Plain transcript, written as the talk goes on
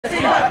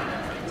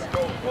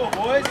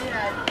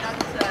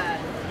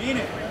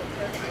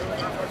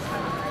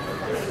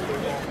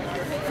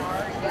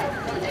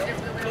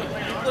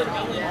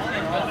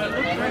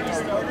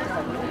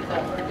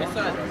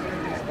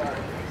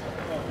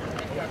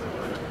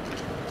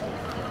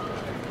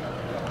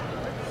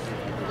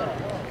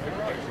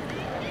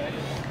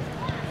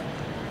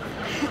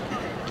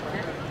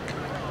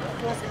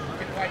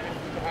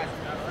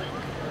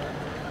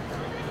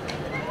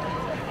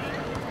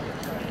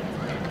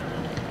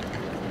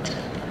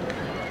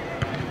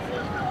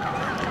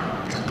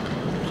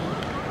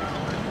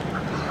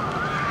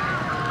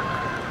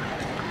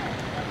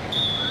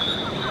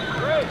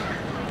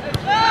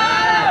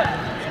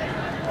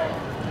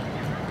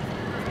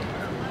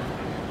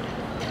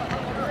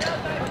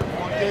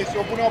Jace.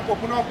 Open up,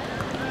 open up.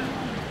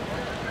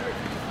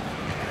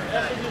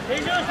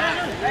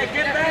 Hey,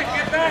 get back.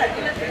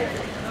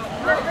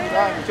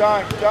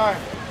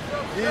 Time.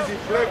 Easy,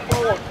 play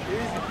forward.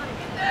 Easy.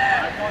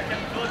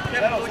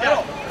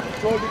 Settle.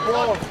 Control the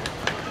ball.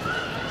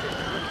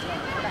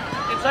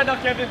 Inside now,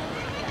 Kevin.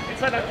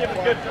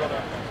 Good.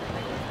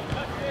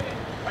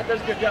 Right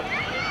there's good, yep.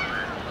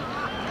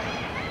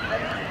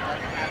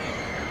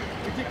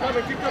 Keep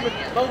coming.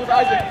 Level with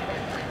Isaac.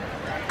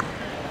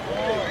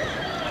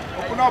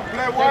 Open up,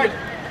 play wide.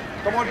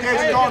 Come on,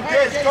 Jace, John.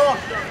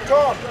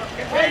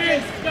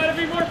 Hayden, gotta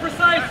be more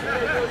precise.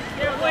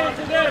 Can't play it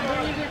to them. We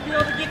need to be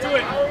able to get to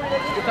it.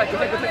 Good tight.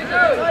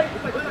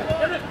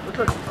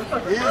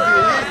 Easy.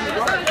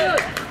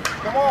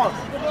 Come on.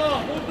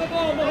 Move the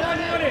ball. Mohan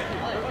on it.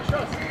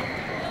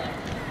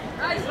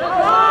 Nice.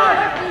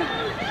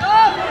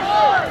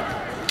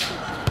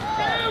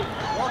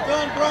 Well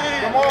done,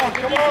 Brian.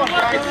 Come on,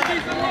 guys.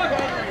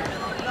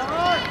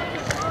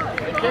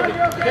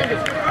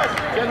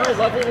 Candace,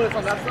 level when it's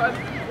on that side.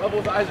 Level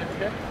with Isaac,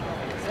 okay?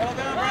 Settle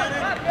down,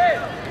 Brandon.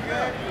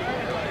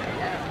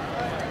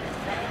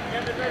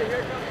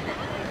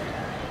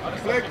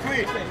 Play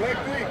quick.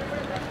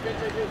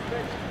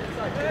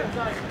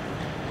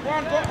 Come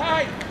on, go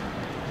high.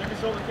 Check your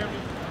shoulder,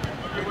 Kevin.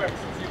 Get aware. See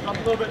you come a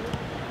little bit.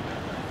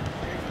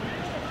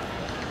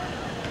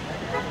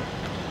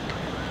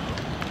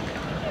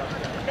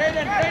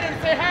 Brandon,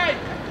 say hi.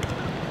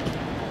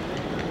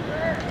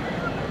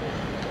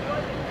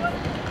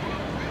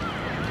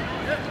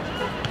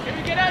 Can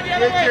you get out the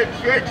other way?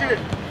 Stretch it.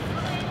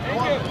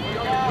 Thank you.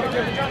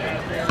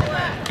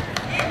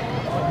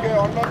 Okay,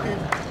 unlock it.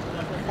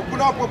 Open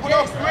up.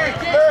 Play.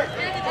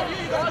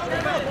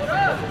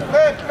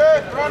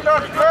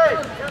 Brandon, play.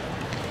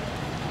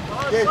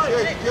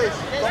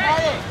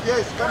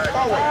 Yes, come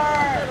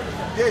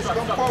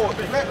forward.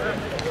 Play.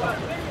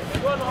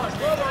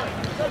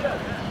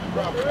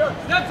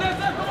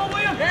 Step. Come on,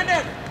 William.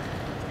 Brandon,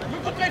 you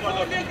can play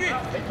forward, Lindsay.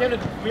 Hey, Kevin,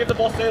 we have the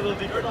ball stay a little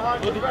deeper. John,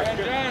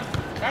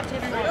 that's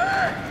what he wants.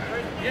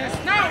 Yes,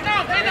 now,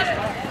 Brandon.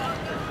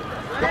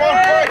 Come on.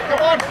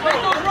 Make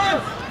those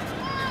runs.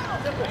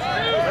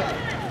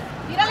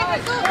 Tírale,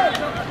 Jesús.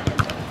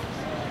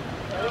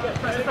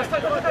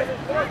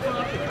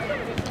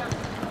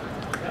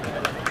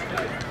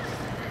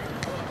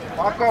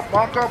 Mark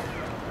up.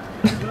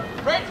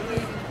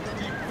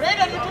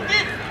 Brandon, you're too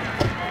deep.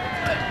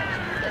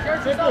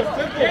 Simple.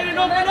 Hayden,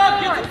 open up.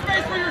 Get some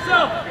space for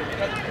yourself.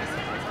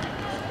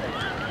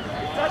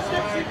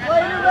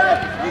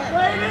 He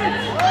played it.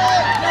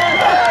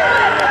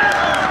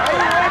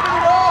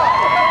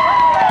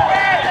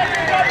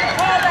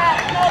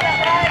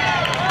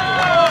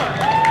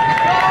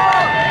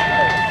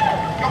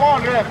 Come on,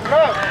 ref.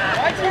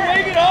 Why'd you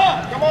wave it off?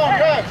 Come on,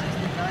 ref.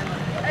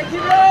 Hey,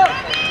 keep it up.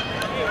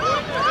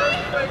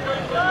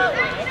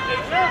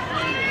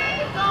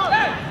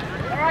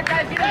 All right,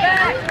 guys, get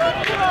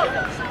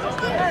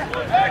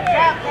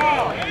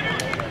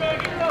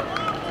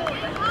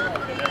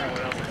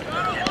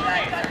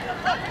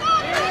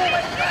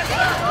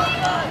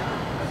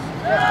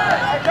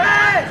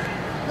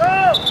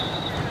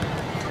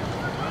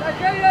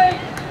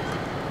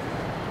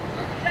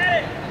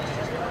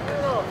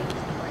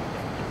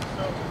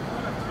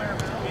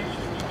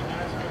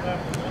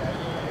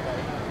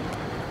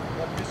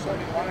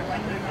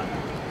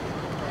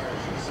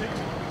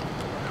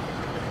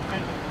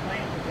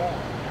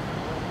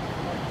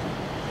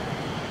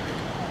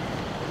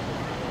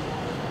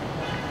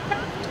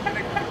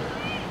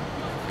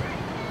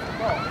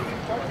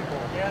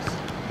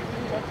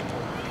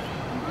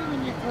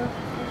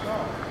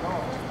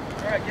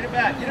it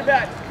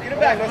back. Get it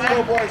back. Let's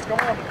go, boys. Come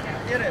on.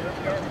 Get it.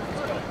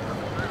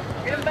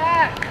 Get him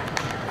back.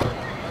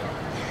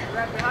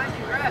 Ref behind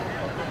you, ref.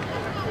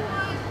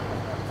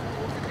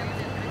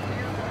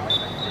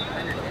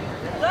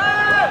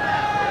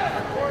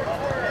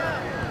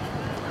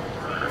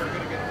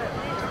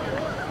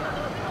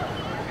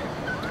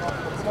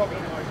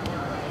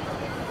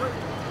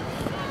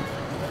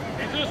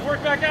 Jesus,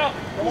 work back out.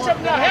 Push up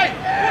now. Hey,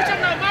 push up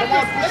now, Marcus.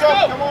 Let's go.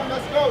 Come on,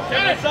 let's go.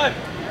 Kevin, inside.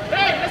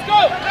 Hey, let's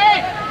go.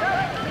 Hey.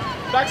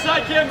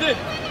 Backside, Camden.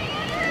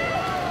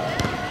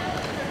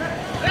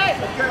 Hey.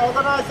 Okay,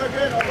 organize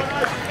again.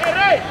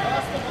 Hey.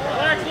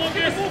 Relax,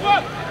 Lucas. Move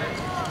up.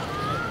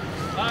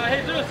 Hey,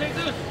 Zeus.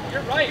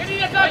 You're right. Get in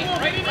that double.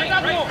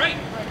 Right.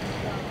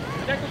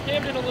 Protect with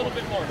Camden a little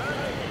bit more.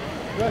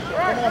 Pressure,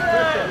 come on,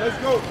 pressure. Let's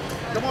go.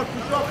 Come on,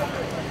 push up.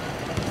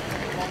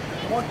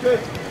 Come on,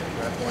 kids.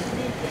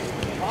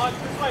 On,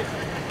 this way.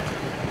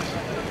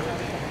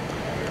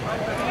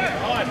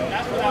 On,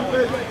 that's what Come on, that was.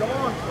 kids. Come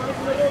on.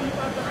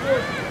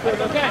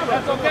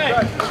 That's okay.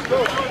 Let's go.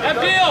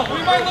 FPL, we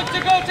might look to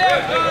go to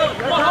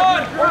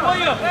Mahan or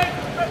William.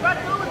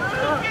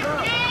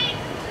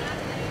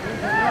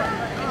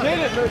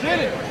 Get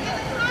it.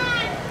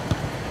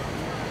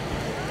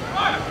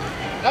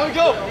 Now we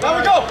go.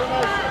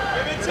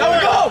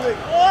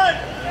 One.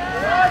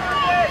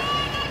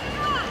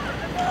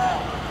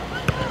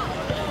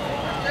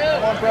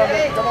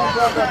 Come on,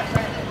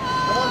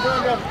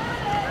 Brandon.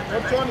 Go,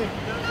 Johnny.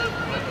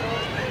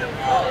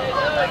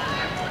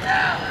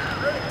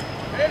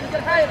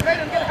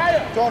 Get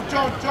higher. John.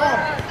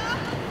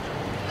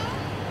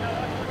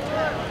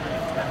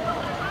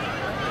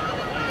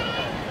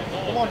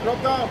 Come on, drop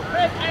down.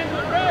 Press,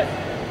 Andrew, press.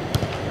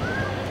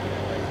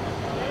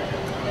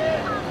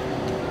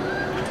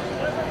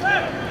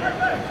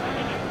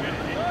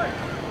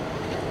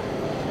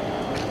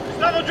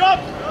 Gustavo, drop!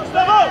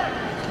 Gustavo!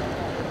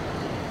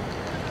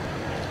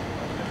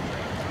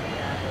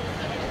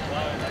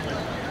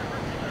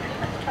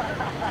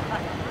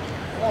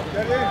 Come on,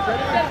 get in.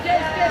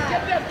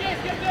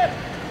 Get there.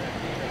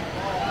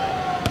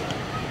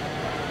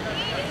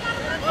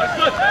 That's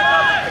good.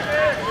 Time.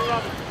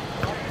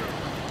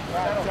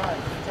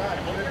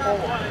 Put it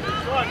forward.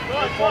 Run.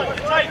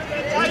 Tight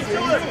to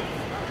it.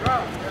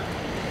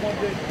 Come on,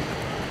 Dave.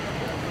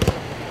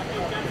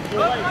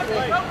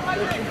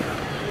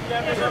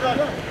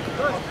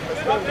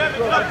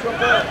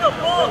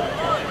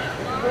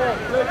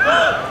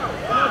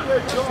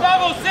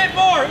 Gustavo, sit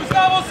more!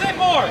 Gustavo, sit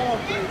more!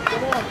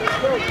 Come on, let's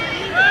go.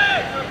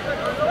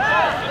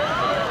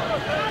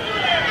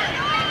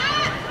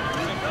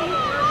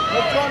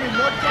 Not Johnny.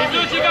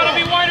 Jesus, you gotta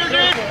be wider,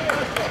 dude!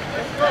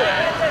 Let's go.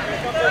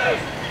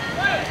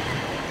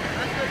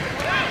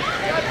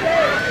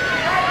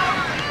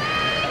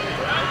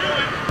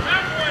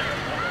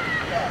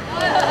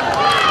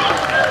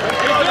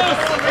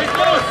 He's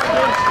loose!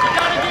 You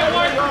gotta get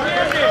wide from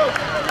here, dude!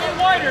 Get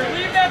wider!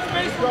 Leave that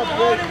space for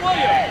Mahon and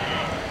William!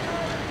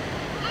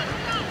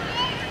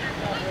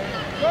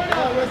 Come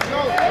on, let's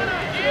go.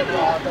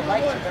 The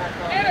lights are back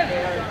on. Andrew,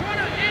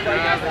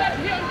 you guys left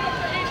here on top of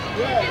the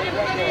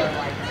eight.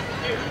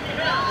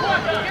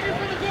 Get him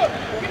from the good.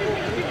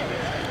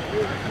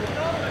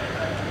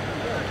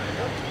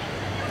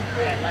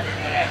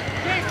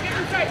 Gaze, get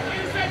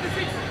inside the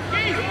six.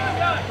 Gaze.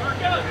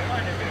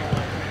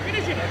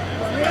 Finish it.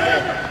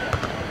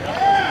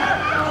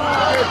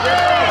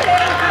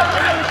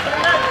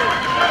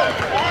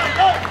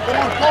 Come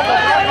on, cover.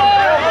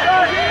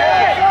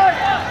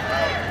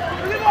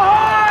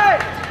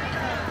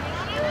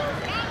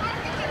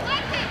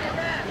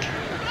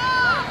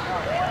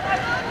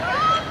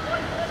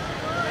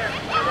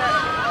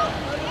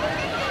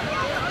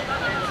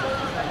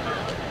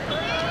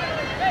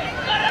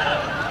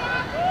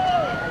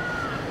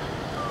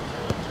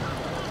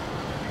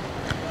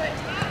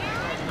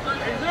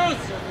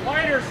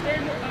 Wider, stay,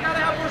 you gotta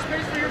have more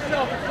space for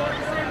yourself. It's not the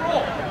same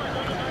role.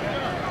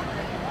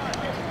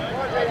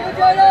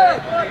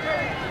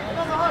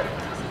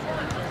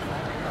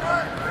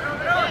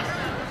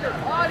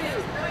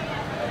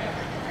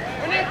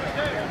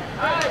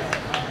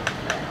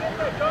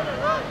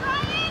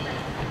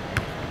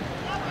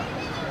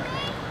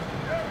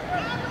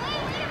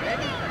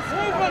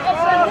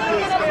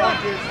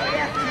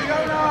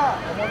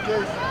 Come on,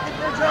 Jason.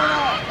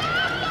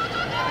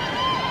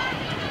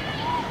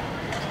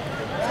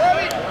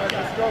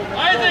 Let's go.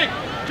 Isaac,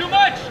 too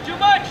much.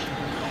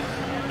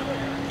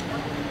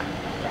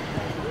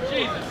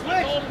 Jesus,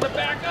 we're holding the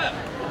back up.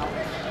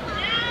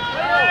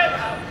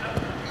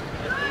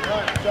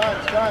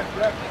 Time,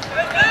 Jeff.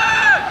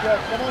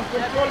 Come on,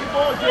 control the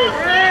ball,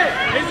 Jason.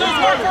 Jesus,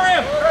 work for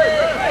him.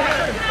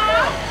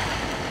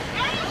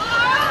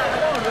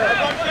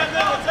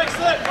 Take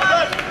slip.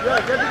 Yeah,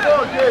 get the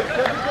ball, Jason.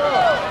 Get the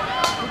ball.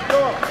 Good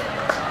job.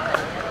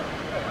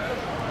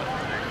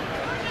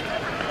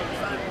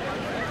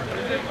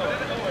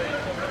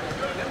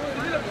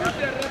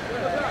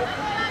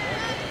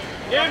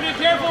 Yeah, be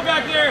careful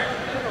back there.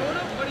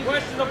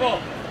 Questionable.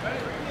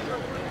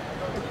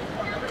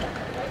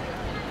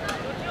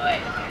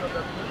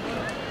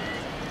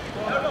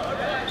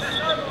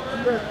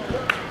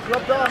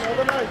 Drop down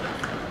overnight.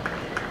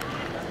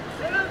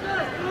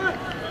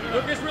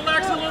 Lucas,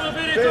 relax a little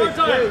bit. It's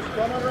our time.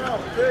 Come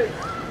around. Big.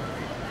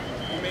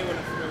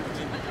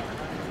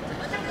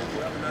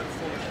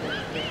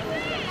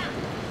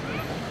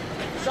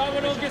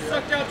 Someone don't get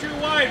sucked out too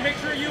wide. Make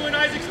sure you and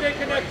Isaac stay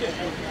connected.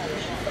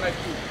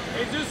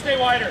 Jesus, stay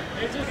wider.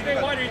 Jesus,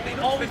 stay wider. You can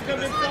always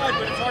come inside,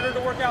 but it's harder to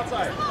work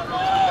outside.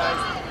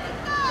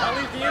 That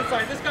leaves the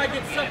inside. This guy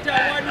gets sucked out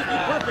wide with you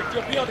perfect.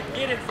 You'll be able to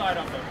get inside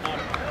on him.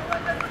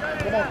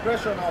 Come on,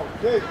 pressure now.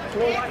 Dave,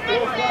 close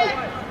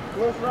right.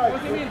 Close right.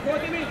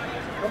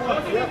 Come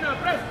on,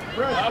 Press.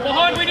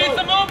 Mohan, we need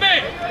some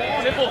movement.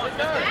 Simple.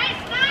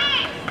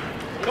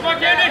 Come on,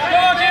 Candace. Go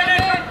on,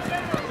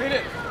 Candace. Beat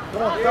it.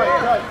 Come on,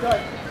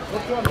 tight.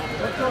 What's on?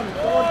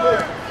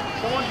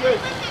 Come on,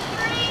 Dave.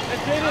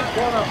 Let's get it.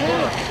 Go now.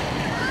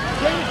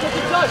 James, take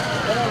the touch.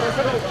 Come on, let's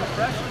go.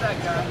 Pressure that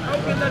guy.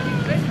 Okay, let me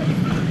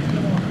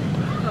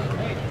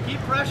Hey, keep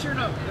pressuring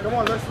him. Come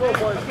on, let's go,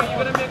 boys. Okay, you're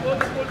gonna make all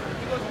this goal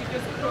because we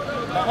just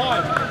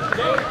Mohan,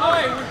 Dave,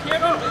 hi, when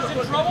Cameron is in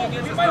trouble,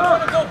 we might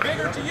want to go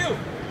bigger to you.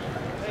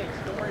 Hey,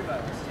 don't worry about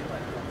it.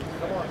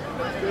 Come on,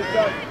 stay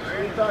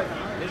tight.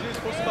 Jesus,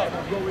 push him up.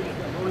 Go with it.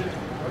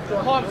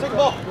 Come on, take the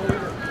ball. Go with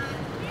it.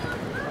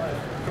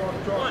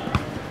 John.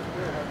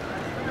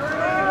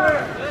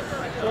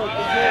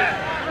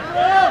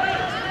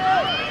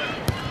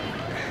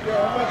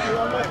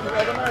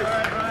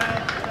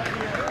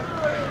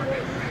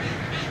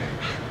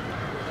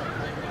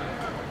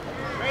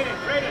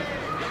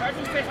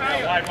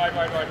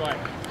 Wide.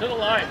 To the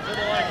line. You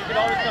can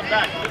always come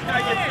back. This guy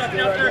gets stuck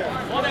out there.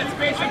 All that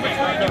space in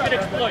between, you can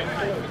exploit.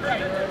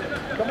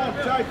 Come on,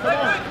 Chase,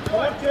 come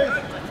on, Chase.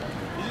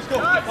 You just go.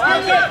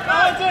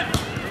 Balance it.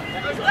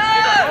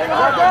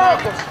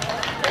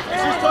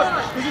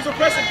 This is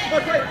suppressing. Come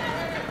on, play.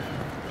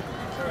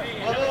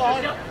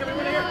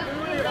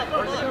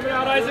 Coming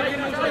out, Isaac. Get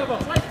in his level.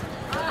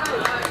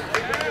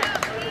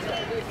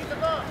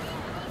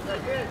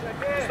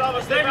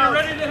 Dave, you're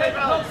ready to hit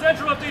Club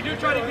Central if they do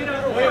try to get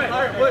out of the way.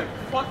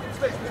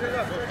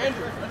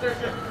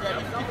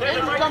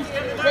 Andrew comes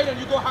straight and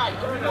you go high.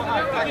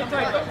 Get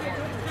tight.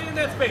 Stay in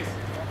that space.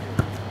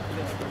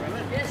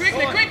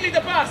 Quickly,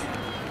 the pass.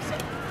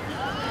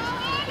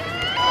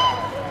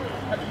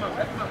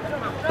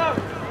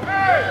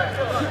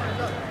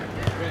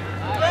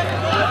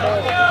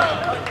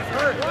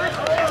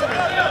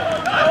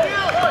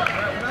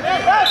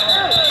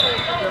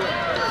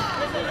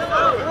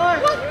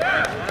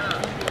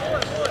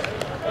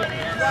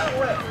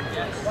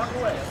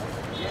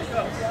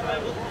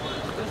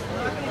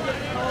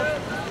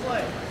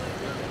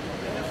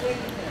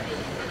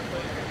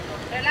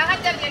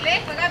 Relájate,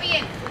 Ariel, juega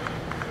bien.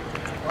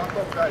 Mark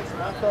up, guys.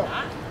 Mark up.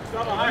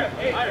 Solo un juego.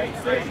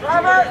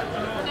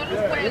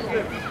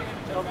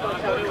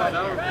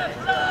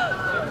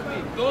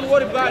 Don't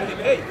worry about him.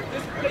 Hey,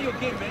 just play your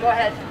game, man. Go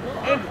ahead.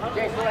 Andrew.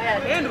 Jay, go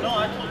ahead. Andrew,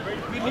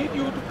 we need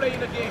you to play in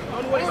the game.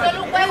 Don't worry Es about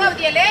solo un him. juego,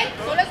 Abdiel, ¿eh?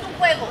 Solo es un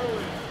juego.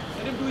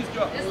 Let him do his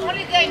job. Es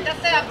only game, that's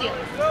it, Abdiel.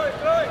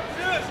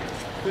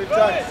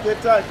 Stay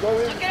tight. Go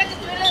in. No quiero que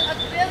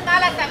estuvieras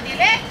malas, Abdiel,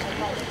 ¿eh?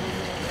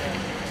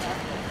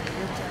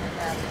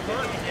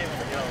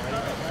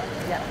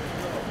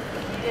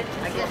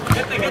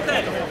 Get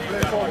that.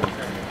 Play for him.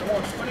 Come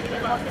on.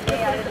 Get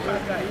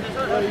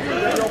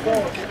your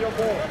ball. Get your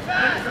ball.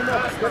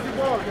 Get the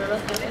ball,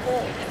 Dylan. Get the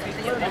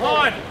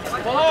ball.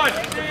 Hold on.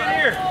 Stay in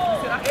here.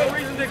 No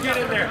reason to get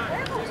in there.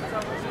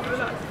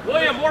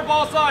 William, more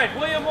ball side.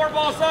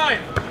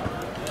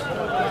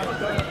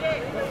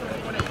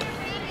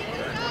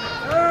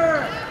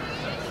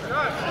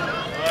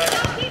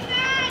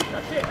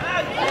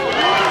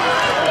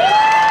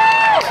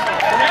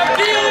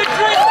 Abdiel and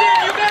Tristan,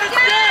 you gotta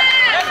step!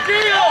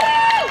 Abdiel!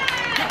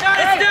 You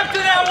gotta step to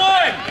that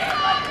one!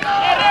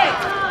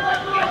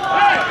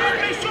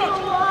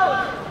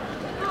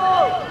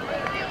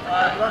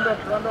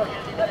 Run up.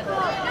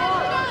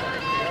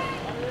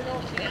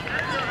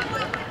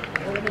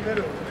 Go in the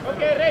middle.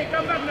 Okay, Ray,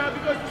 come back now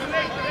because it's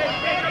late. Ray,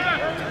 come back.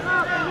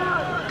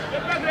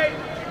 Get back, Ray.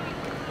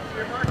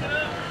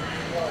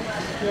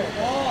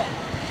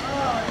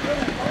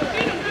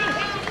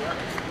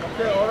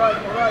 Okay, all right.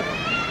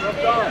 Drop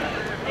down.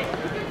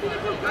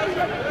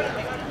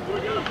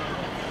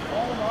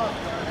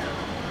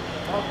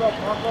 Mark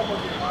up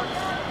with you.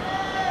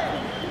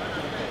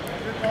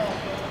 Good ball.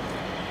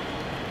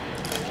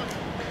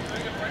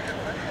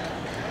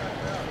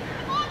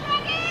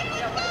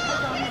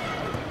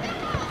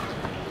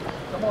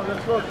 Come on,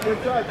 let's go. Stay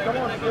tight. Come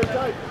on, stay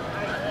tight.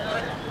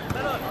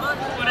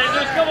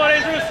 Come on,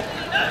 Jesus.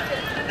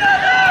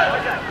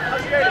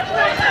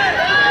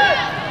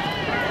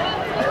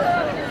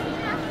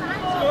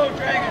 Let's go,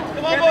 Dragons.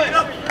 Come on, boys.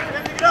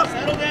 Pick it up.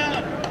 Settle down.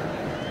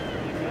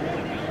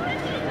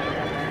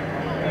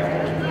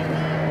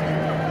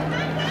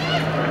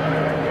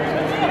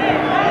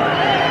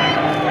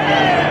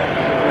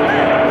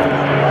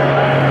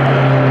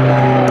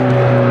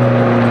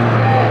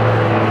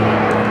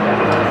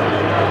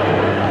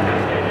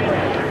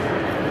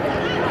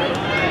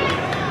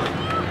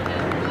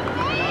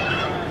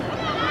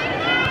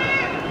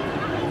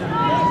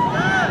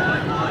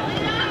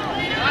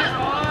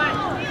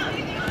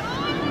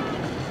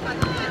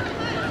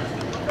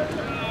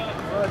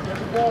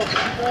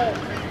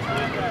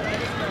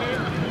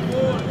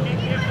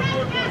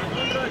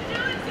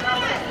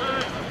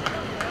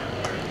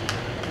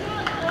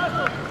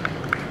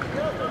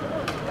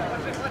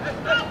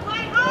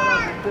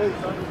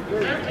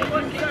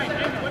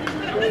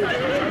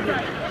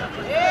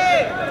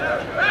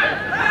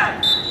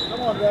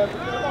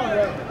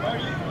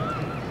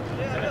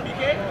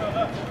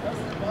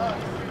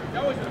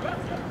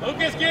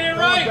 Lucas, get it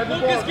right!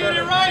 Lucas, get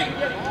it right!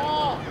 Get the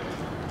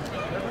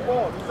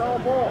ball. It's our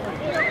ball.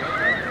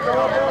 It's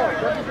our ball.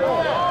 Get the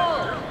ball.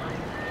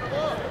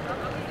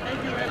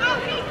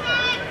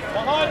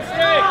 Mahan,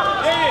 stay!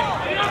 Jaden!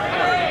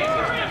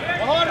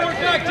 Mahan, work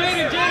back!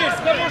 Jaden,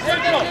 come more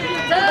central!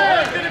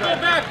 Mahan's gonna go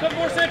back, come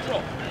more central!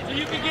 So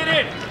you can get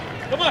in!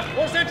 Come on,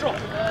 more central!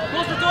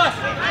 Closer to us!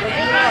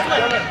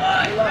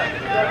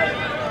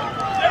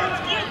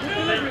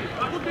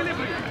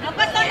 No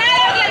pasó nada,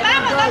 Ariel,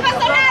 vamos, no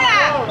pasó nada.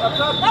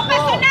 No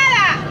pasó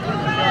nada.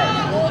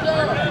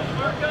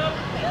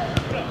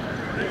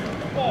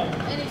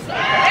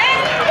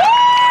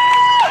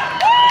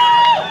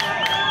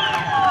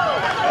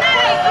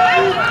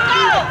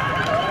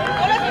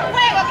 Solo es un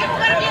juego, hay que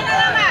jugar bien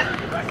nada más.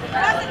 No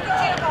haces que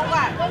chido para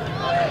jugar.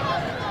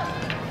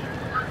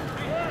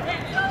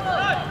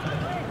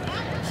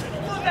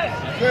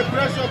 Okay,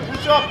 pressure,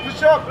 push up,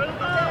 push up.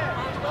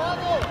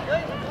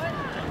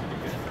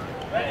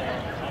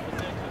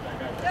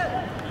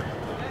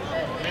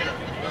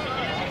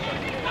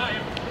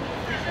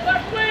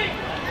 Left wing.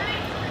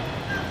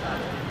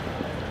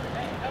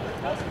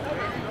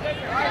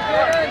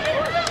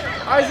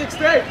 Isaac,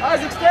 stay!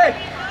 Isaac, stay!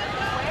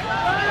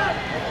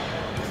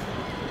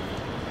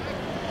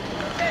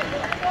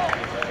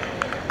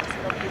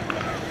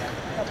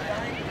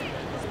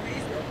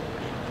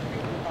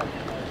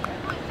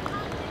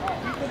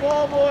 Keep the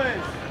ball,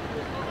 boys.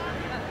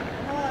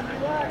 Come on,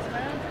 relax,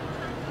 man.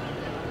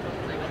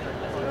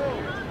 Let's go.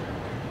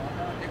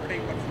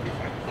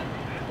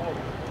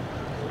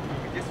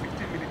 Just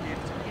 15 minutes.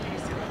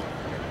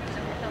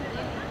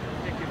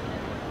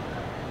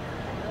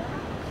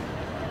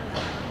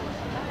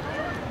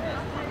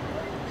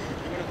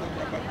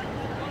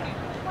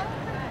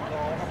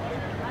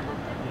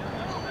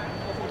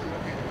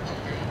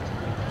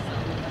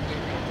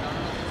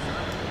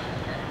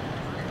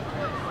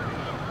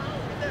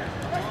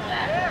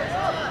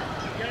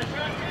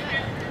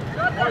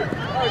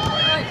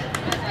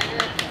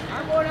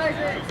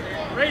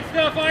 Great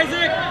stuff,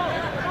 Isaac!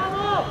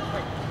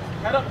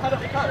 Head up, head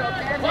up, head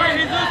up. Why,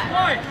 Jesus,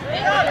 why?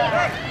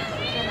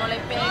 No le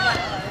pega.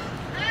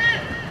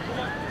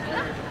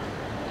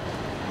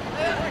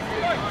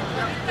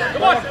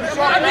 Come on!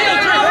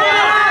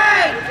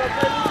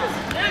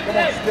 Come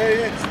on, stay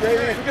in, stay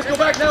in. Lucas, go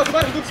back now, come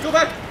on, Lucas, go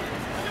back!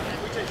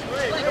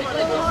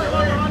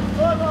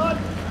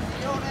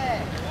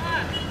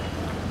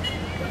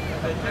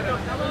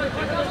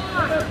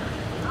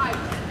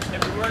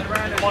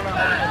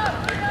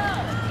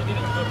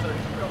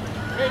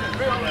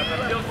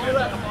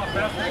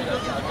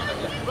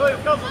 William,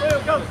 come.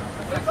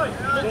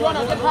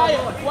 Jonah, get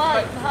higher.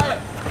 Wide and higher.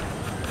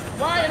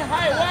 Wide and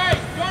higher. Wide.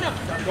 Jonah.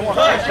 Come on,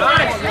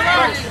 time.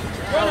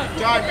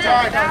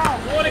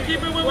 We want to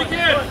keep it when we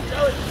can.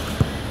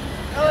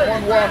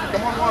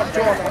 Come on,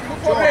 John.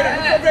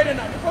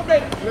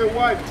 Play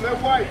wide.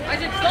 I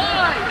did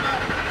slide.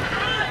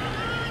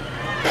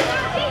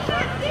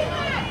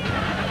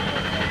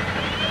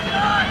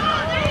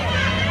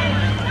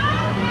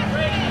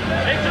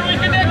 Make sure we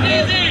connect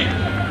easy.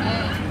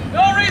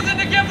 No reason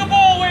to give the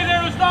ball away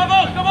there,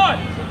 Gustavo. Come on.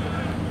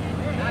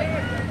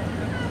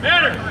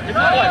 Better.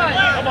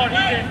 Come on,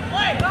 Ethan.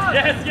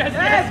 Yes.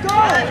 Go!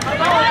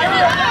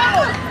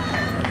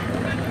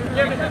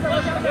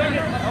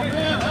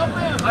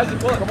 Isaac,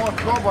 pull it. Come on,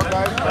 cover,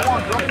 guys. Come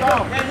on, drop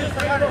down.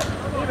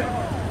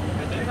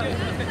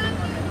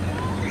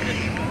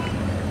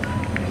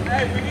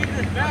 Hey, we need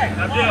this back.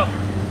 Good deal.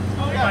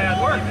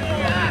 Yeah, work.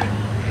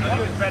 I'm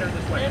doing better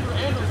this way.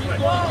 Andrew, he's going.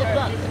 Get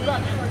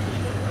back.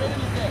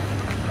 Ready there.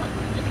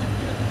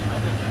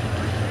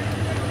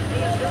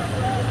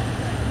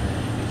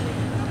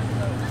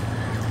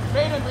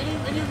 Brayden, when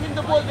you win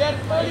the ball there,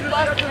 early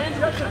pass to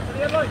Andrew.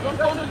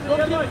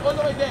 Don't leave all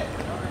the way there.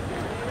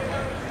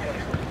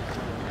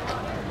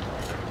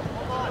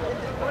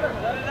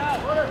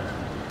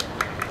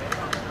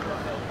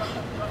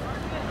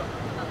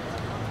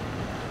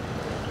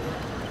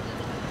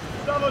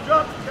 Gustavo,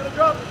 drop. Get a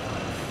drop.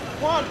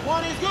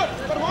 One is good.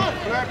 But one.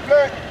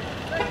 Play.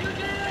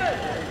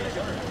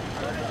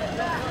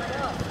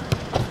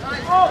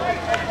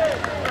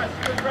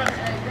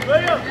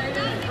 William,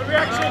 good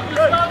reaction.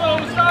 Gustavo.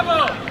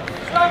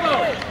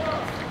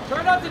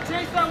 Try not to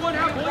chase that one.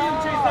 Have William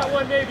chase that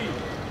one, maybe.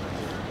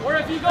 Or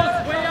if he goes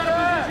way out of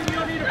position, you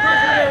don't need to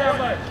pressure there that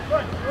much.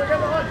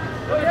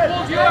 If he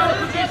pulls you out of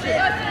position.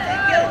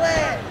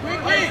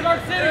 Quickly. Start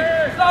sitting.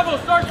 Gustavo,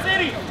 start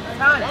sitting.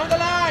 Down the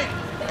line.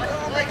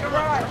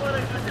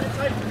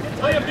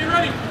 William, be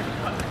ready.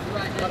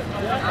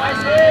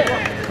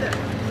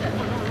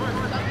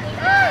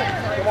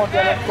 Come on,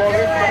 Dylan, call it.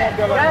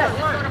 Come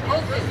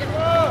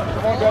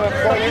on, Dylan,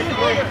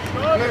 call it.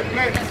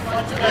 Play.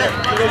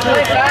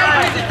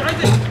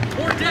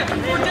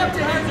 More depth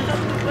to him.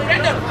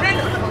 Brandon,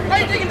 why are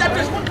you taking that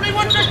risk? Play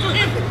one risk to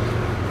him.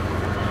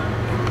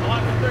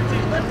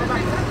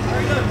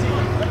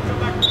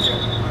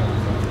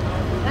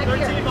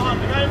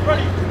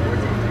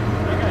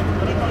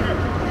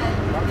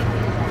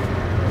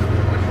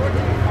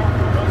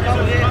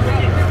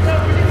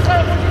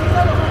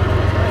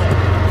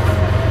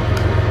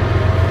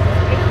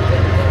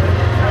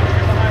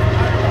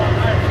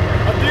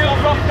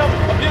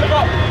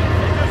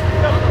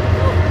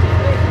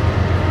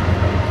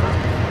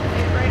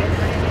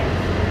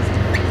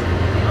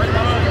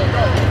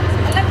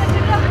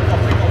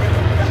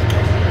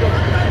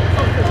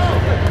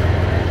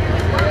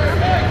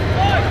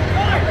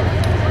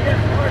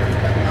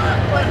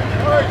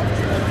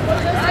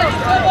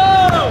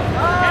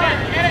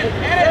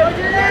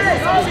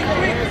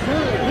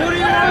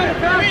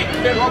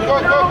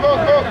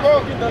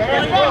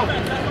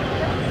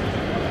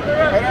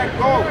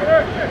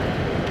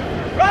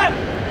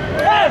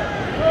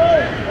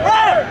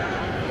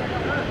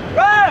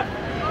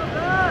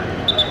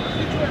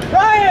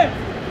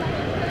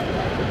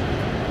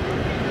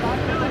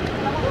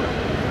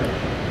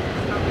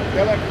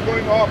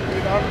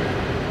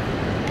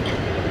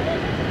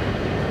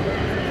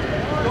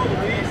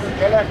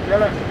 Yellow.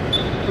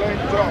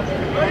 Playing drop. Two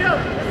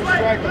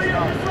strikers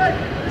now. Two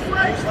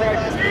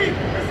strikers.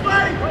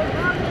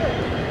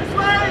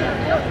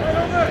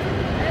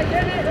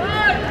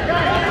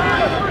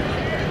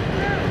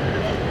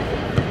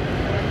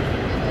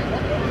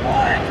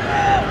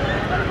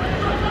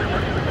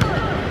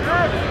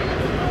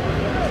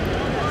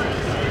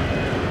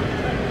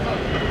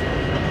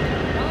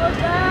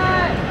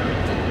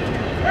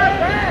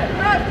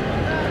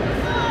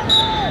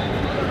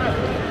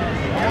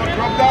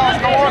 Come down,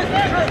 come on.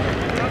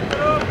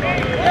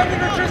 Kevin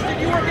or Tristan,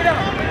 you work it out.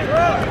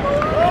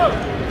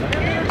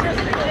 Kevin or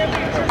Tristan.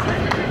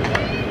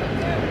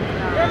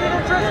 Kevin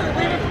or Tristan,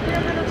 leave it for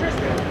Kevin or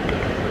Tristan.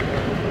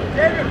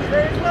 David,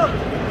 stay close.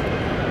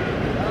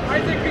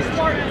 Isaac, be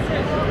smart.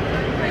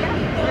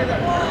 Say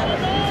that.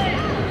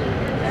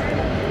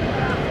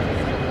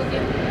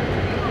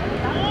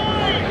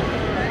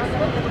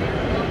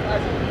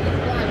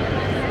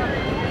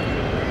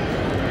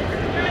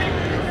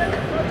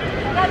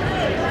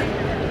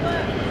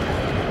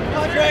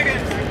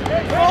 Dragons!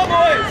 Come on,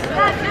 boys!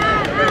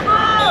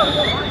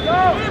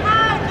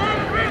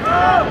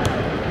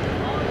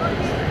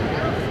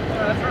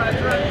 That's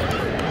right.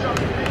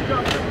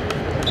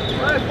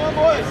 Come on,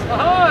 boys!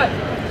 Behind!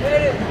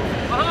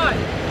 Behind!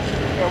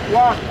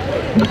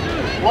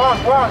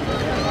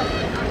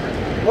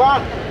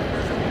 One.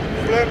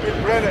 Flip with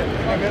Brennan in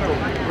the middle.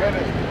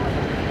 Brennan.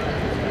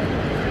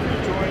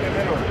 Two in the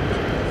middle.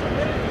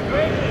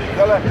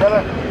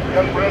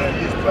 Tell Brennan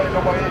he's playing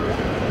number 8.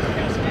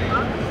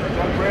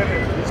 Tell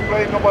Brennan he's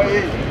playing number 8.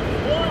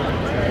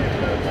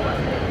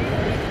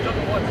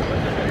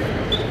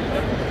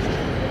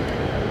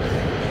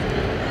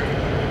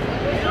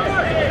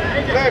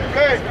 Play.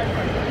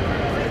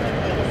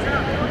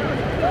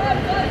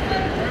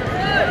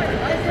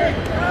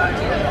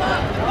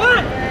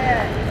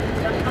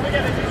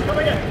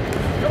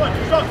 Come on,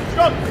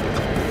 strong.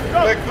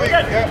 Play quick,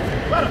 yeah.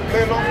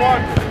 Play long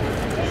one.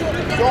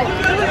 Strong.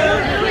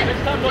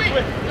 Next time, go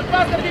quick. The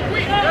pass gotta be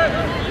quick.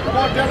 Come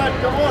on, Dylan,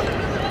 come on.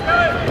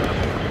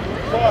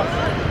 Pass.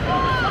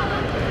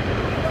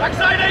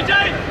 Backside, AJ!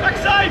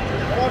 Backside!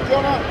 Come on,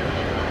 Jonah.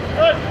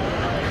 Good.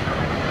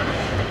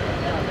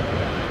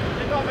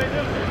 Take off,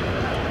 Jesus.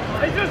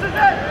 Jesus is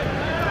in!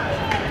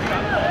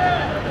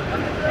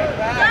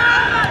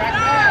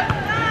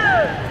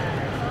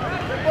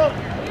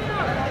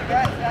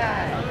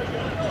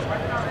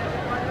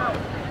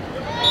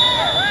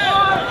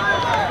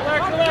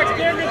 Relax,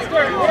 Camden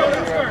stern.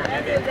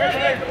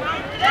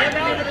 Stand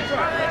down to the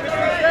truck.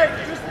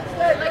 Just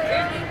stay.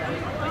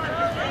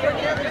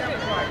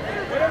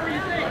 Whatever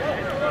you think.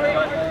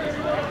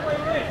 You want to play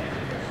it in.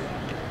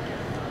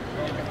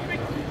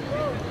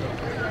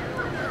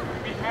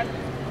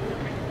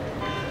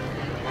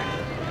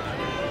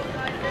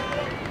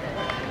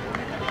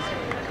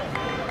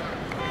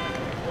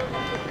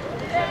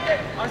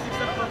 Isaac,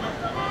 step up.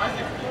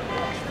 Isaac.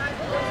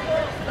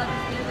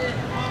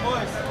 Come on,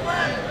 boys.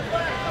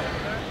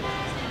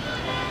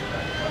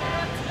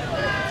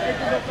 Take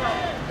the look out.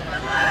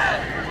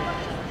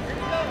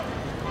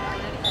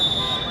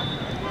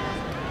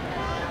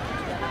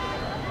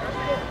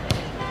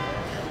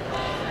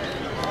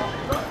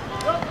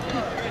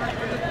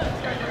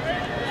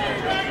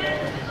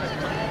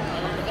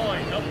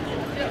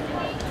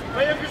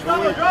 Wait, if you're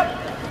stopping, drop.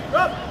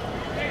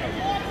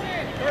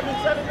 Kevin,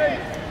 7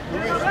 minutes.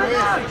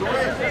 Luis.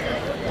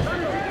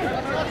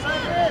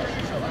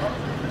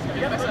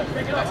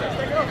 Take it up.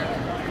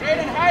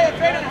 Training higher.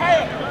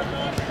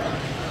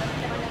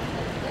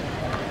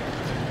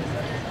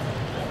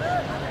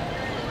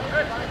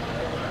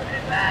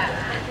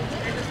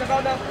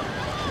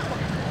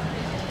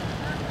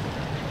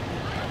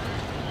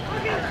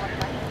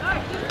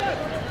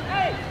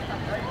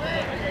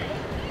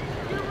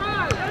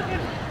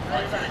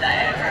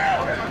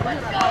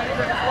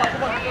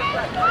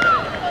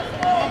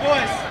 Come on,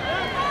 boys.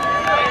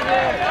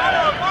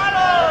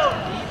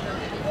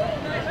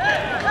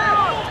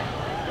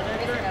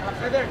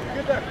 Stay there.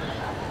 Get there.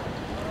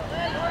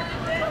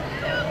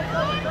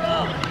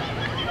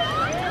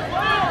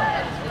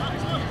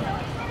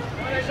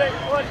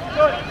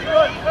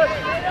 Good.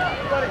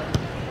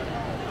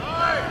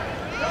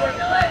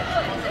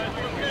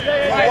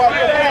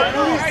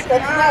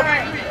 Open up.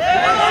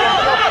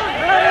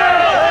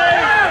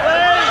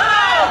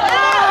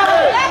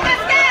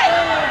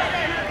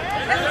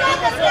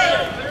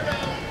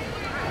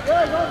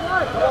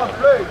 Come on,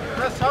 play.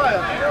 Press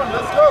higher. Come on,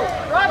 let's go.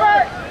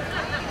 Robert!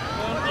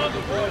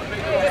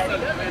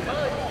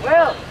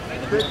 Well.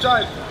 Big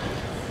time.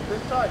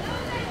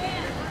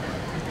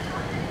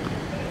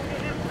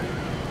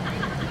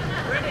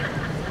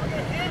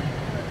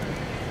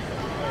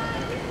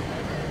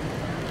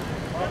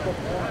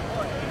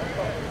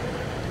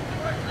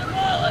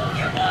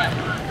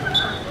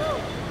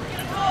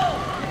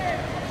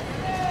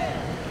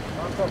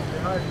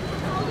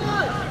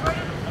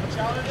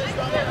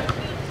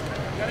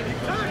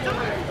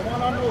 Come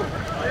on, Andrew.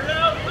 Clear it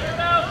out.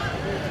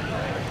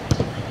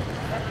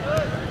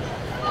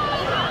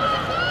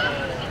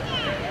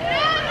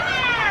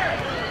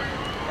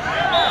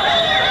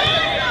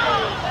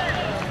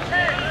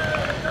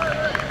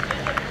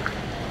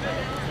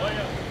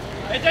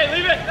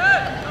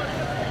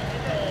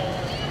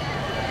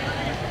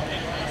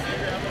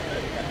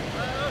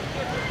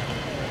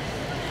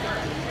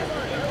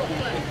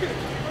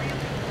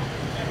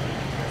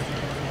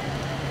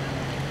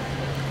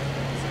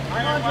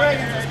 on,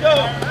 Dragons, let's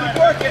go. Keep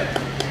working.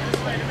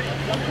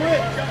 Don't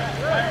quit.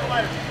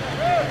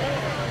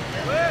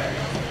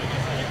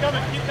 Keep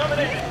coming in, keep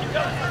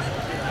coming.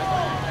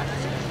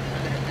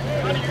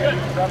 You're good.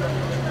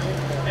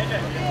 AJ.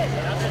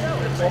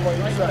 One more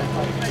inside.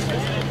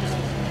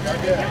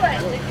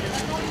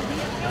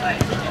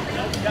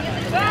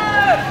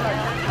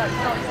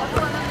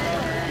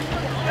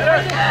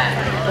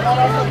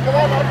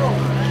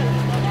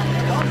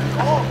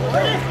 Come on,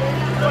 Michael.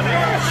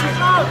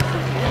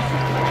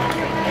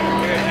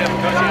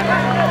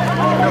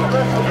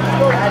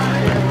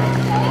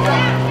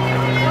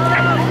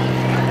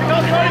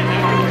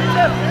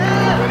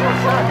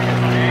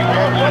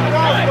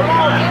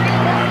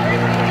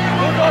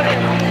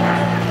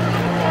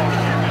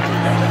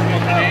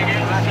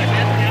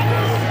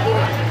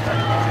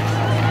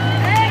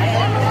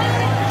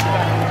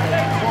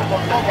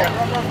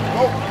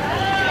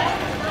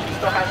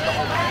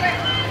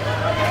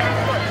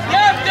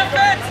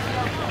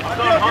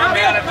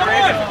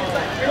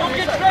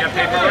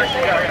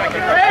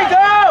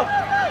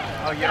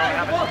 Oh, you don't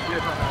have it?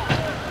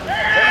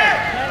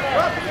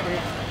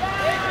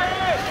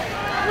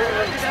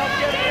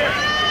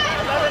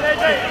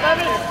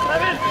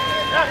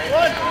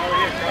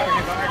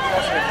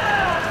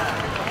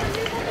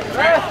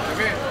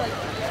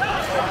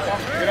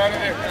 Get out of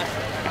there.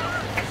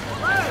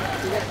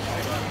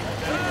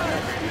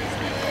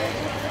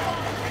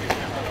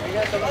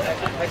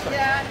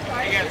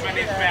 Hey guys, my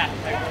name's Matt.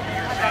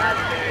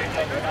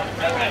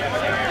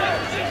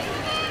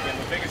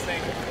 The biggest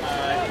thing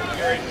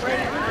here in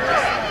training is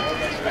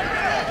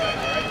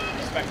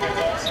respect my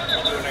goals.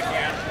 I'll do what I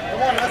can.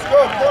 Come on, let's go.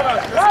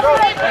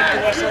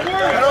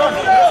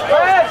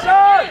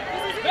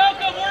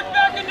 Welcome, work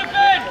back and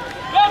defend.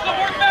 Welcome,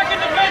 work back and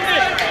defend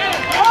it.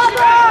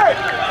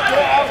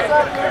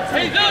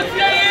 Jesus,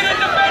 stay in and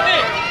defend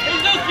it.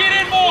 Jesus, get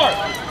in more.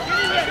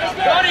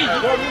 Johnny,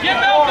 get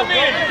Malcolm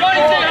in.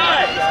 Johnny, say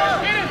hi.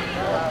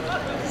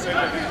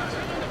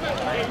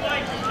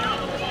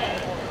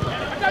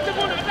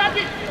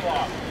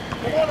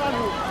 Come on,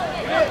 Andrew.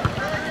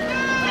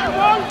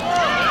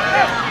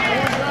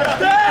 Let's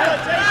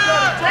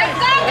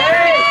go,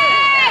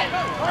 Cascade!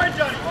 All right,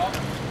 Johnny.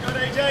 Good,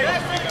 AJ.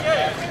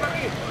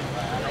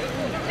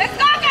 Let's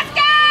go,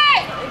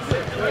 Cascade!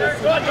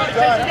 Go on, Johnny.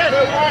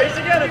 Chase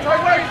again. It's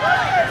hard work.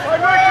 Hard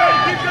work, Johnny.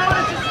 Keep going.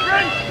 It's a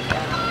sprint.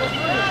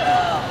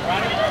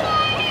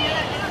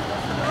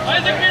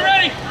 Isaac, be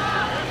ready.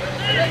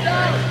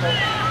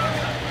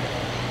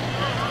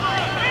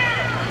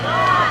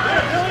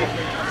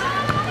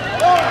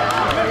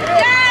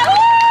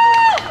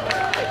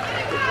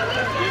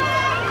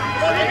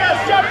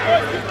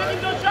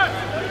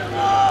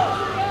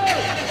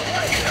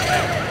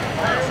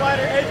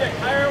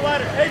 Higher and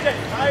wider, AJ,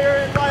 higher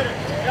and wider.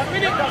 Yeah, we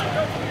need that.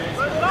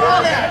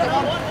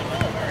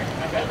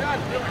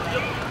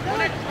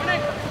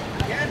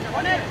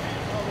 On it.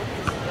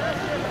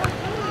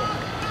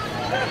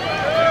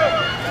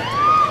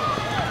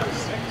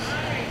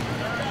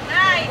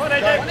 Nice!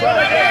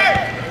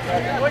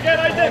 Go again,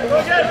 Isaac, go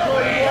again.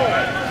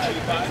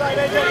 Inside,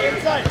 AJ,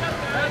 inside.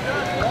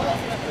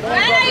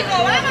 ¡Dale, hijo!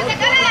 ¡Vamos,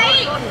 sacala de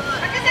ahí!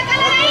 ¡Hay que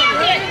sacarla de ahí,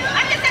 Ángel!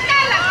 ¡Hay que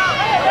sacarla!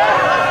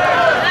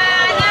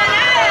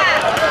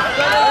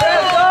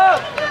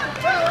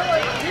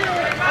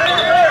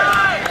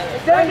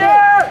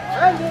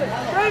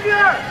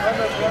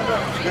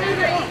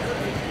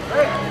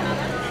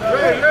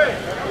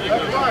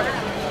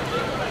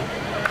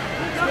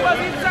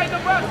 Inside the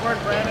bus.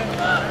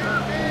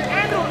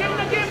 Andrew, give him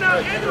the game now.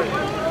 Andrew.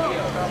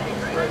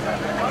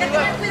 Hay que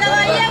tener cuidado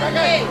ahí,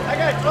 Ángel.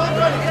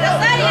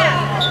 ¡Rosaria!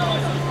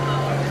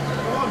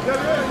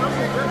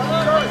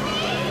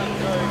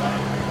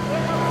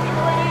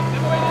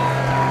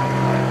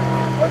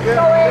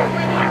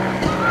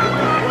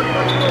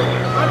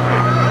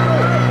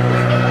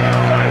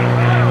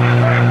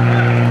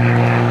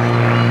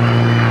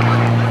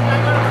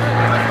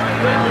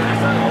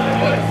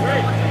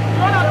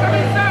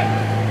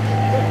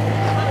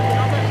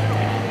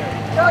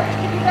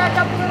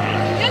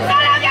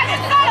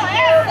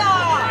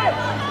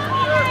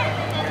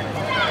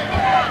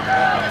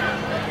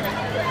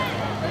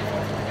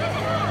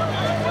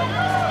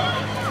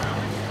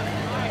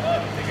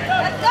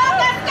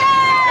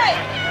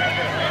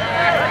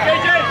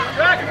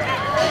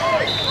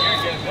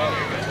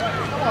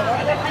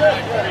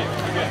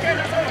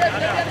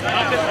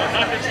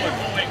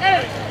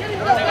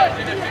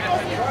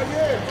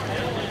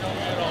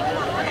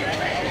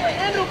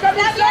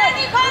 ¡Está bien,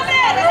 hijo, hombre!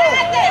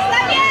 ¡Relájate! ¡Está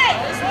bien!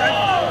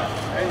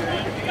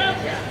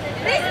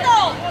 ¡Listo!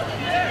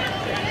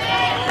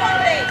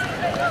 ¡Hombre!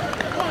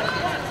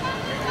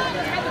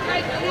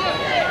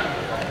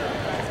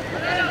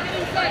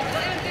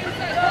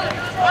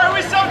 Why are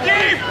we so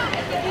deep?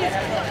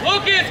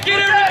 Lucas, get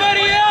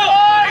everybody out!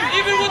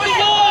 Even with the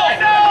wall!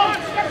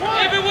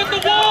 Even with the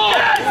wall!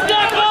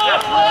 Step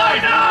up!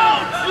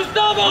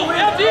 Gustavo, we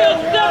have to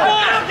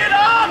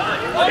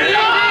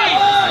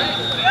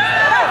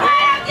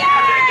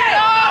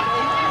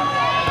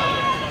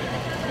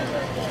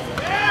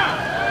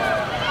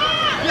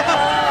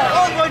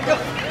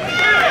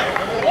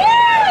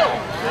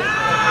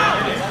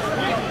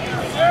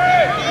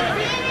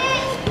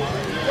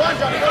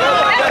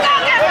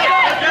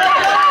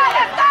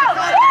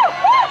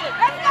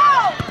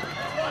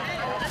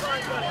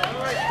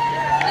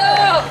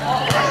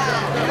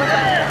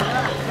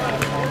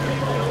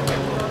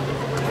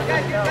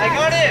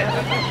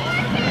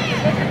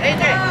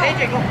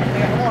AJ, go.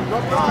 Come on,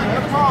 drop down,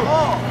 head foul.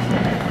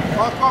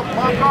 Mark up,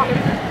 mark up.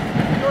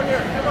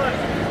 Come on.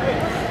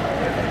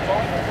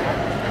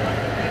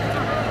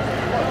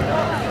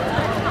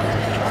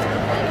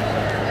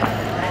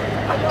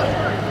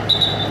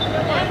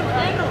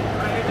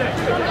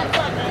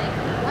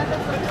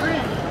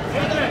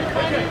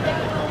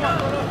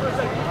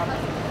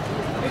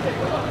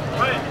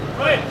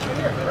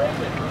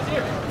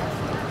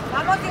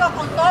 Vamos, digo,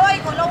 con todo y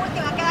con lo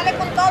último, hay que darle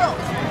con todo,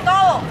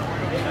 todo.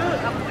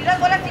 A cubrir las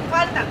bolas sin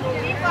falta,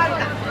 sin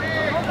falta,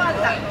 no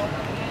falta.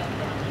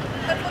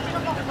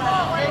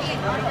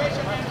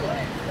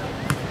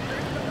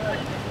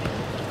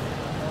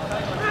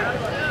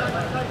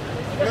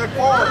 Good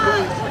ball,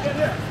 please.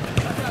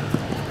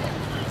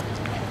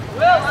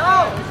 Will,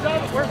 out!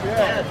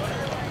 Yeah.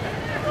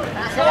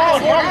 Come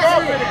on, mark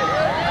up.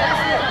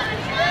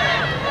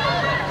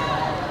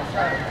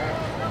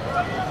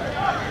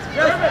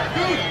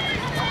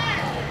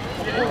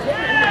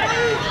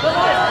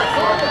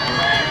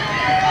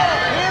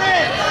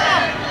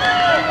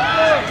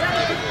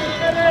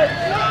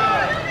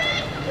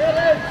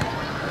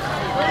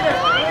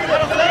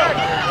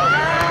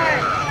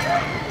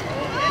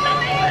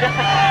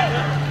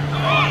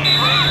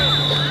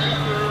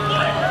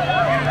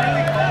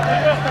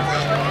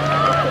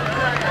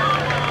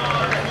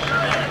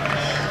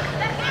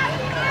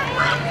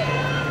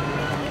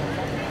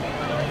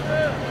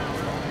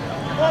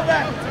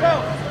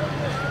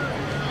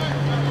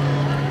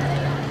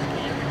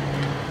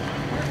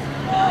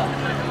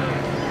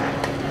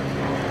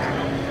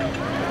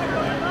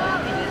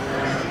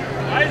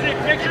 Isaac,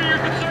 make sure you're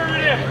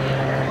conservative.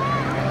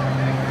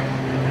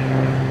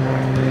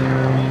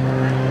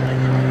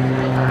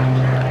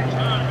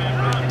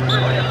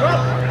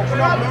 Open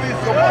up, Luis.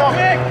 Open up.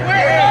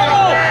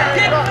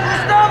 Get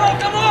Gustavo,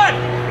 come on!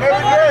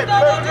 Come on,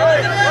 Gustavo, do the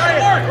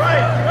defensive work!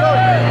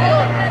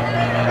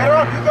 Head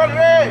up, you got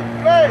Ray.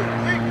 Play.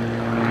 Quick.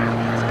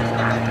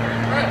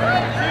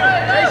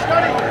 Chase,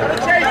 Johnny. Gotta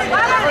chase.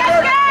 Vamos,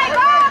 Cascade,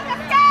 go,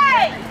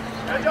 Cascade.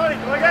 Hey, Johnny,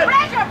 go again.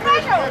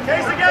 Pressure.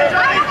 Chase again,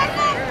 Johnny.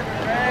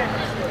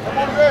 Come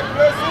on, Ray.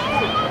 Play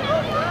simple.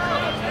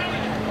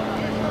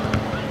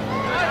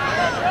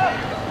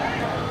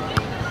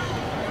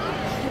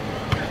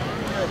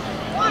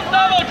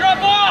 Gustavo,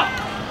 drop off!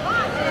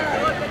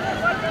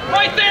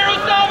 Right there,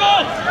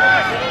 Gustavo!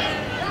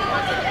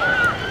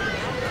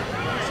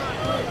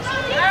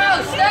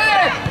 Now,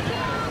 stay!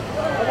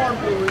 Come on,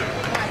 Louis.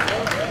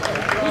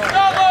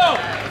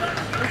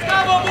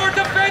 Gustavo, more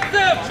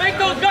defensive! Make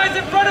those guys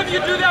in front of you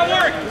do that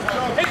work!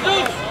 Hey,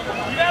 Zeus,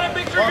 you gotta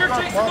make sure you're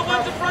chasing the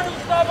ones in front of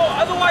Gustavo,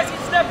 otherwise he's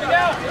stepping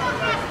out.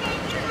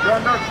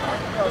 Brandon,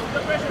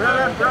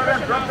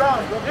 drop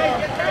down.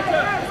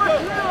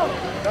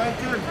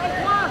 19.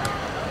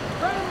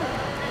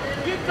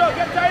 Get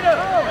tighter!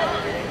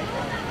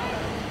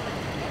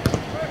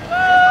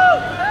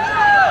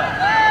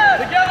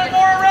 Together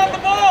more around the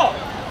ball!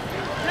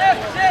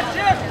 Shift!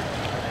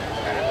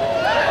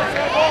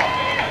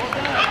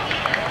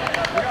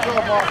 Good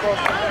job, Marcos.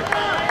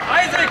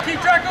 Isaac,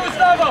 keep track of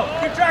Gustavo!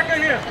 Keep track of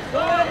him!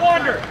 Don't let him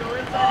wander!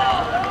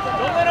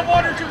 Don't let him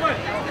wander too much!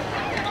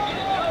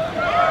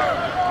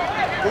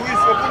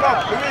 Luis, open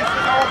up. Luis,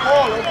 it's our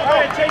ball. Open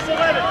up. Chase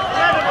 11,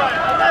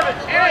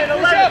 Ryan,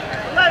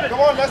 11. Come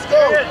on, let's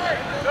go. Good.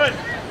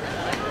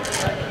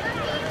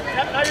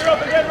 Yep, now you're up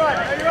again, Ryan.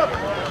 Now you're up.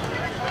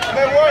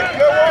 Play wide.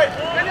 Play wide.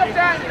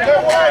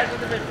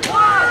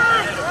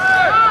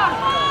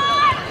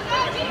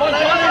 Come on,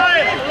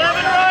 Ryan.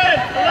 11, Ryan.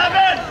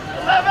 11.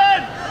 Come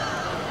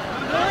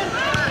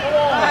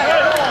on.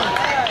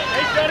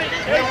 Hey, Johnny.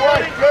 Play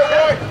wide.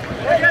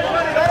 Again,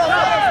 Johnny.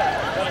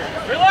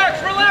 Relax!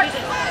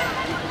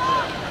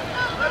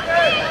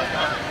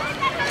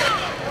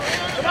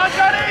 Come on,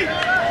 Johnny.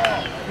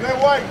 Play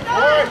wide.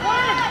 Play wide.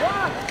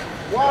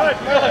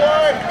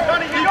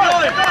 Johnny, Keep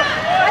going!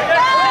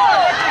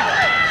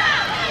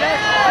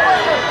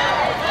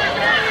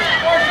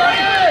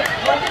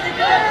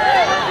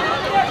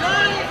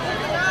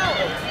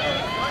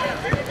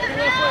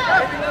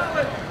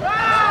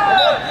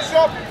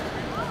 Bishop.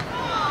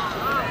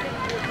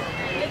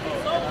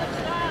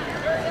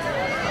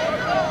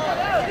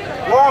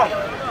 One.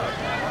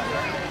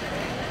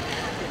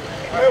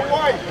 Play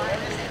wide.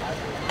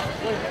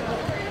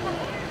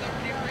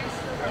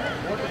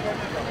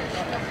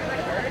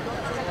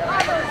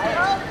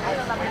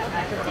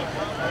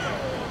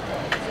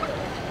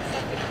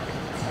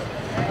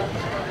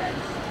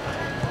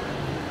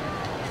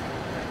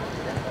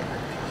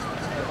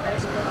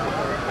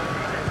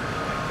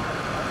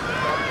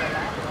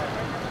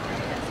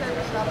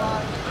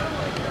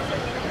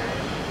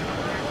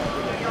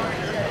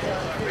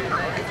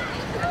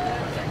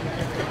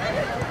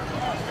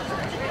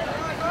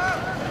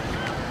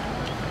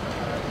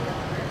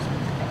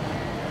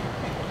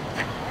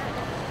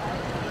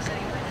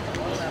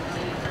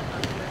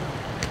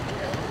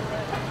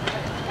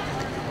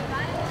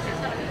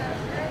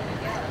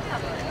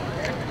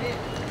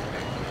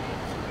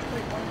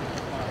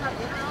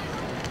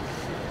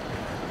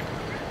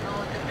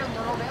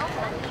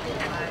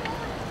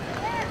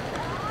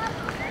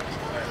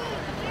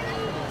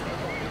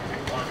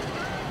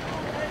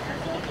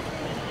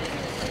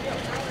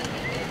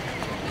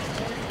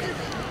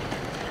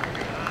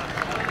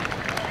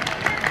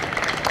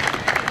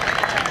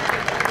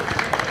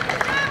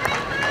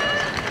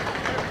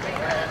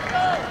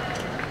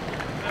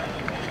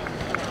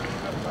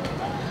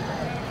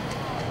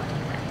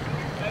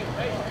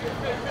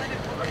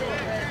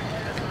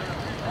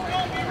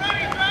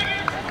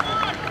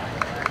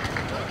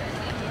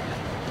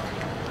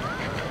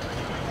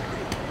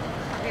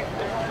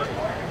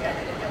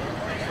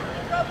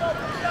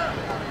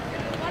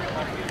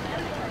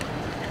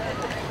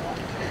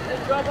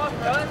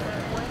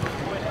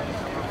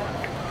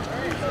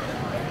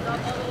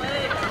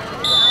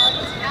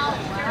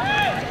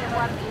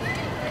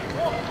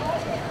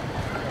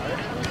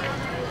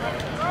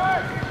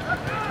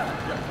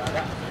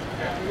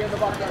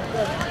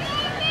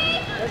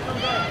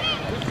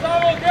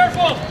 Gustavo,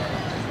 careful!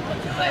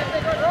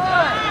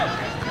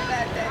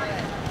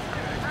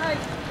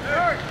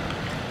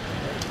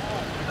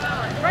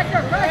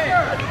 Pressure,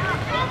 pressure!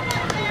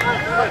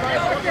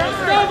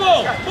 Gustavo,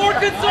 more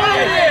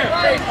conservative!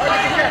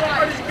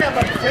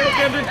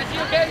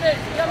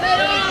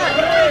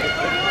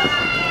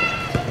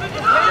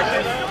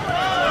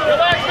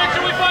 Relax, make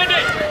sure we find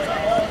it!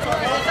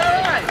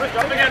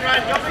 Jump again,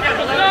 Ryan, jump again.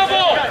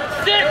 Gustavo,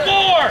 sit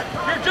more!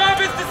 Your job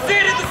is to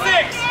sit in the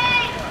 6!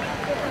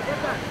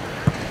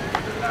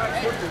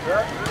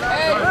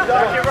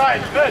 Get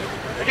Ryan, good.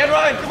 Again,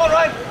 Ryan, come on,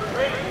 Ryan.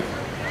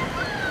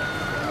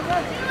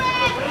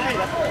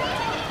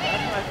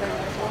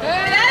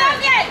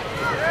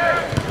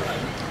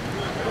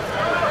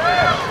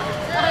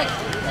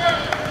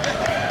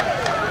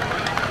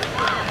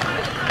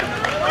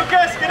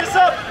 Lucas, get us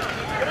up!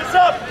 Get us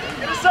up!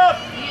 Get us up!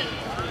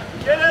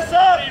 Get us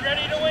up!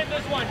 Ready to win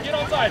this one. Get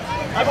on side.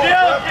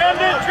 Abdel,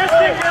 Camden,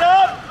 Tristan, get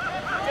up!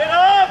 Get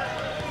up!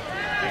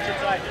 Reach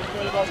inside, just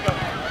where the ball's going.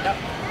 Yep.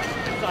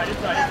 Inside,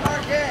 inside.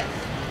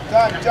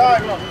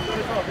 John.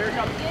 Here it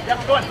comes. Yep,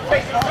 go on.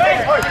 Chase.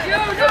 Hard.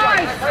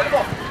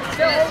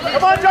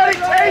 Come on, Johnny,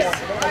 chase!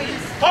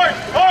 Hard.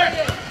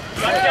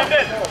 Johnny,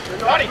 Camden.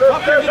 Johnny,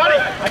 up there, Johnny.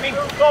 I mean,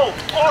 go.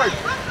 Hard.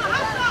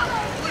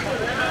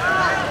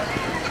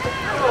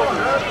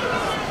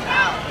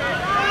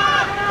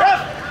 Yep.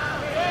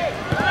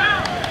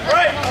 All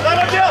right, let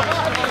him deal.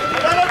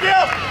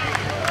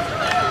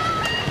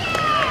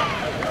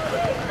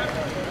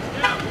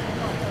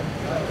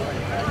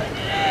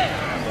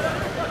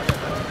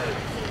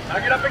 Now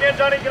get up again,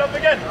 Johnny, get up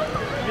again.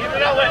 Need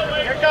an outlet.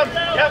 Here it comes.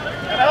 Yep,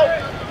 gotta help.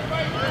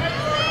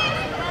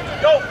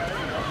 Go.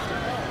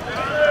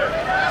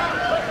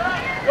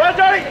 Go on,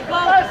 Johnny.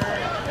 Yes.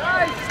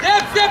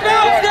 Step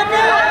out!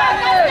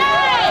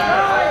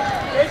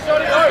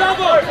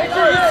 Gustavo, make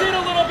sure you sit a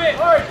little bit.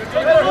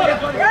 Take a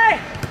look. Hey!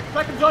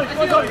 Second, Johnny. Come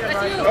on, Johnny. Come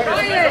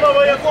on,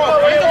 William. Come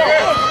on, William.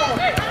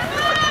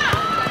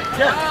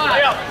 Yes,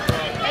 lay up.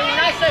 Hey,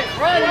 when I say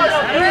run,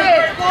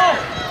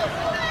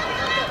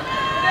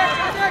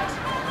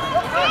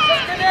 Come on,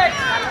 connect.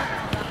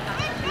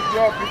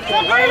 John,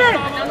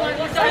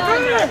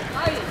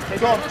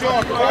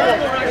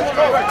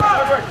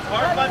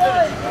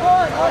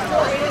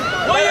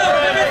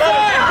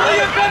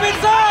 William, come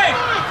inside!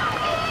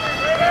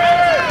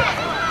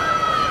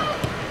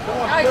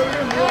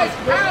 Nice,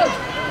 out!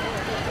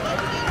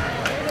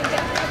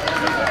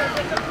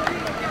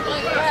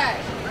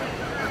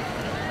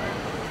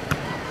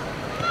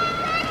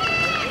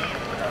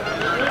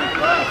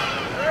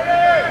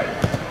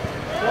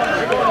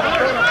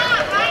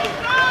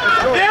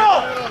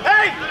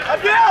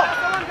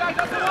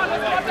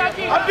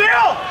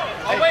 Abdel!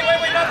 Oh, wait,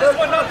 not this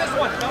one. Down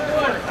the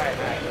corner.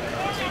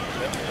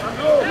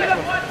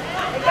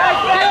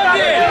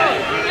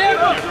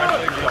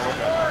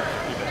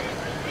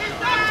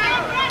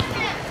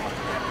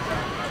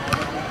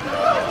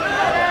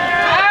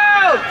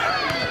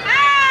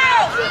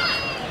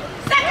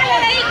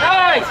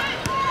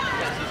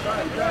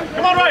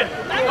 Come on, Ryan.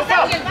 Go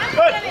foul.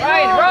 Good.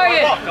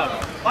 Ryan.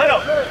 Line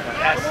up.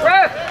 Yes.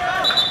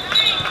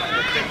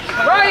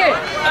 Ryan.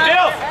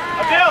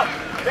 Abdel.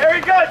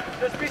 Very good.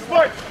 Just be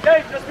smart.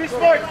 Okay, just be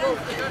smart.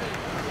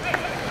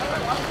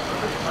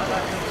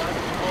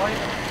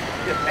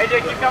 AJ,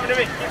 keep coming to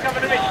me.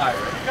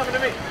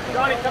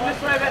 Johnny, come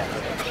this way a bit.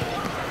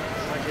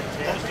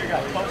 Post your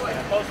guy.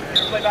 Post him.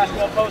 You play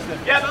basketball, post him.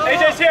 Yep,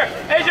 AJ's here.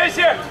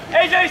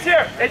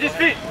 AJ's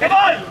feet. Come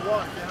on.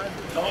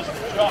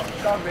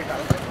 Strong, big guy.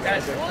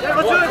 Yes.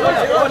 Let's do it.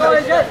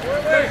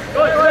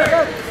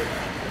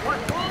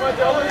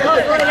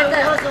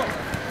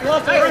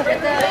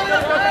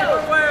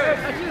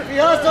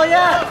 Hustle,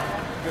 yeah.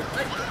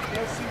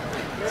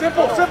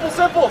 Simple.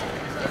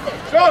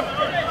 Strong.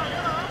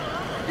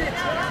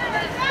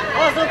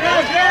 Hustle,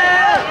 guys,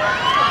 yeah.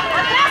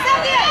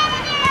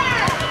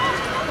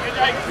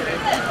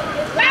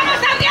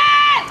 ¡Vamos,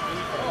 Adrián!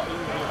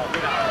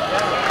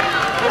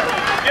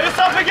 Get us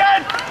up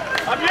again.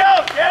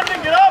 Abdel, Camden,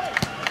 get up.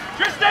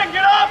 Tristan,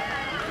 get up.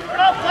 We're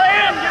not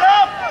playing. Get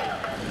up.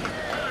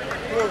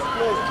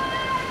 Close.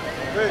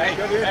 Hey,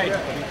 when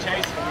we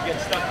chase, when we get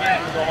stuck in,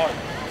 we go hard.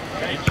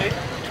 Okay, Jake?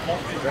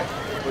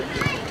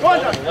 Go on,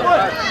 Johnny. Come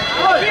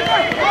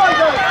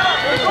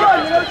on,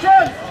 you have a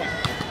chance.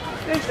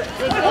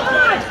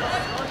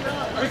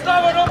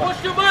 Gustavo, don't push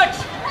too much!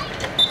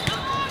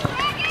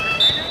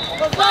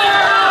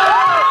 Fire!